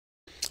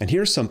And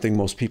here's something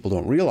most people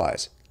don't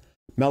realize.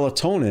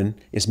 Melatonin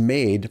is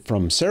made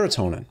from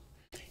serotonin.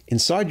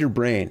 Inside your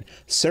brain,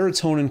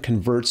 serotonin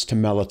converts to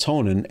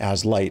melatonin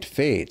as light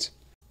fades.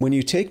 When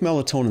you take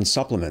melatonin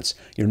supplements,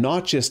 you're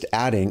not just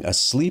adding a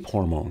sleep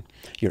hormone,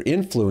 you're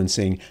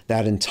influencing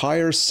that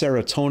entire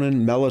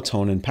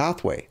serotonin-melatonin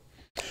pathway.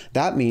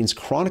 That means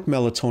chronic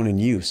melatonin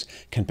use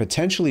can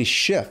potentially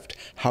shift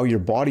how your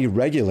body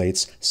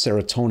regulates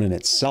serotonin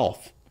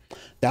itself.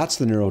 That's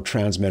the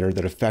neurotransmitter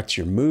that affects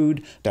your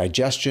mood,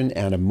 digestion,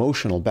 and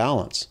emotional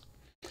balance.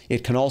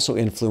 It can also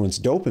influence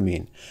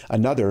dopamine,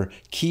 another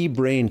key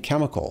brain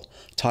chemical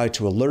tied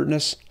to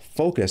alertness,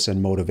 focus,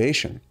 and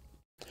motivation.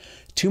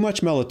 Too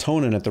much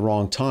melatonin at the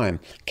wrong time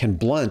can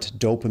blunt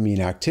dopamine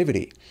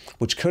activity,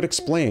 which could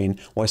explain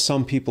why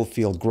some people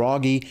feel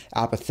groggy,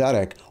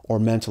 apathetic, or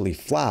mentally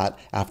flat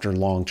after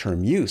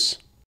long-term use.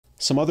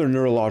 Some other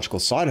neurological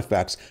side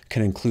effects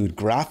can include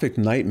graphic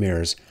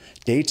nightmares,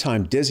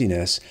 daytime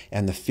dizziness,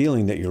 and the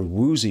feeling that you're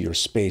woozy or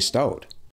spaced out.